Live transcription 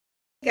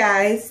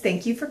Guys,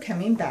 thank you for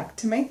coming back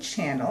to my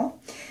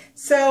channel.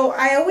 So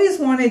I always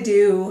want to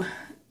do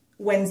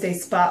Wednesday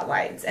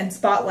spotlights and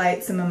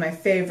spotlight some of my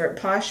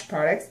favorite Posh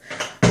products.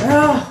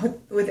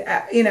 With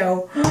you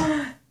know,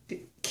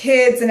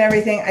 kids and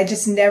everything, I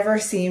just never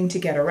seem to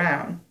get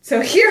around.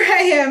 So here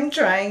I am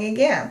trying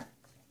again.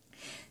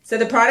 So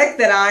the product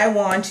that I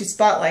want to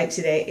spotlight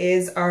today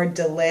is our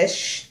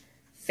Delish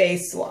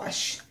face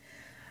wash.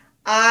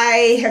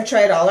 I have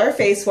tried all our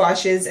face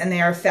washes and they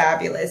are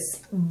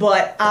fabulous,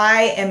 but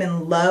I am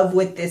in love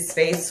with this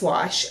face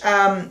wash.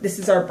 This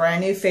is our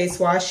brand new face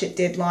wash. It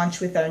did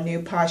launch with our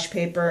new Posh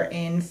paper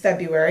in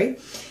February.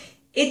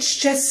 It's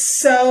just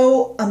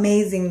so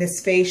amazing,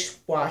 this face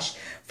wash.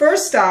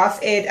 First off,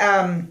 it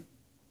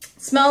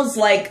smells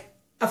like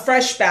a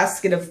fresh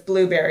basket of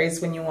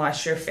blueberries when you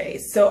wash your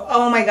face. So,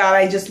 oh my God,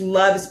 I just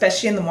love,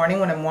 especially in the morning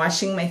when I'm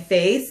washing my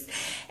face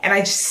and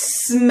I just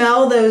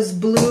smell those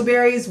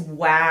blueberries.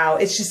 Wow,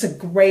 it's just a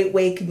great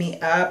wake me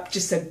up.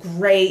 Just a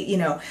great,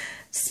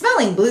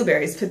 smelling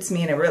blueberries puts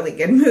me in a really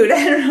good mood.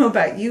 I don't know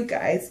about you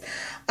guys.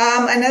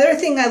 Another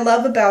thing I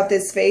love about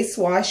this face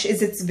wash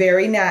is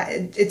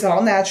it's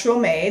all natural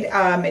made.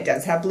 It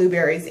does have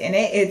blueberries in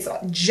it. It's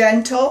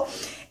gentle,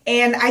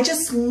 and I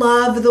just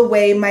love the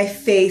way my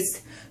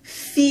face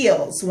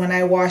feels when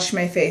I wash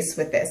my face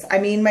with this. I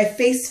mean, my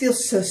face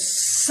feels so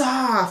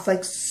soft,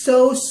 like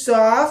so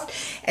soft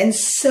and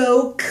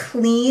so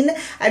clean.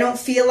 I don't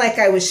feel like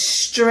I was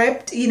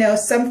stripped.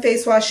 Some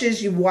face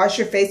washes, you wash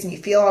your face and you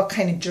feel all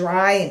kind of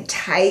dry and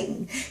tight.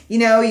 And,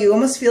 you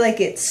almost feel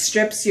like it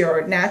strips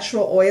your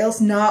natural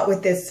oils. Not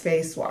with this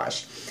face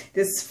wash.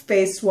 This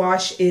face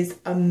wash is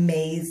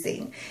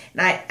amazing,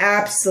 and I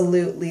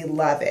absolutely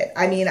love it.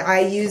 I mean,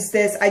 I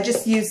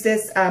just used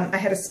this. I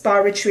had a spa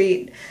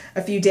retreat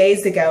a few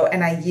days ago,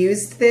 and I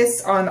used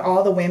this on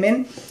all the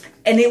women,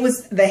 and it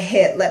was the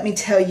hit. Let me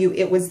tell you,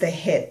 it was the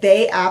hit.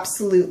 They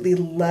absolutely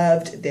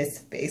loved this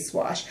face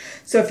wash.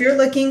 So if you're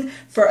looking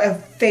for a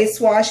face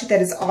wash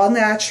that is all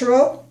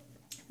natural,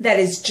 that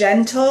is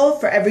gentle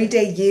for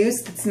everyday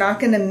use, that's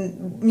not going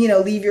to,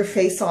 leave your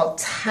face all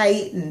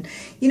tight and,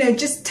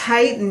 just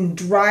tight and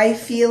dry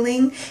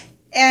feeling.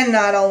 And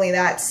not only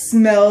that,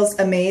 smells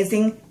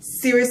amazing.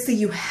 Seriously,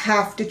 you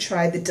have to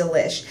try the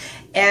Delish.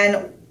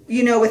 And,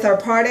 with our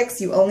products,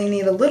 you only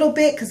need a little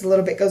bit because a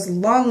little bit goes a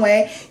long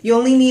way. You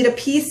only need a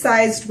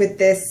pea-sized with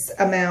this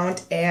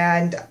amount.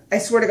 And I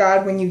swear to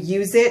God, when you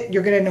use it,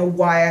 you're going to know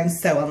why I'm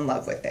so in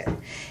love with it.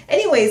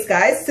 Anyways,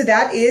 guys, so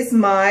that is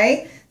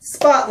my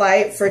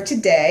spotlight for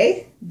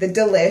today, the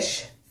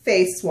Delish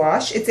face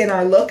wash. It's in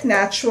our Look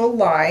Natural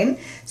line,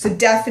 so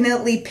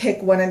definitely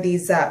pick one of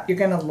these up. You're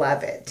gonna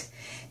love it.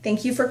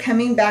 Thank you for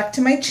coming back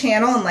to my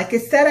channel, and like I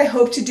said, I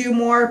hope to do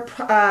more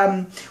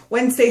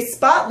Wednesday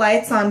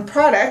spotlights on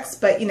products,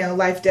 but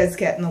life does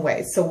get in the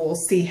way, so we'll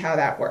see how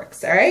that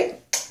works. All right,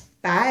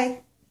 bye.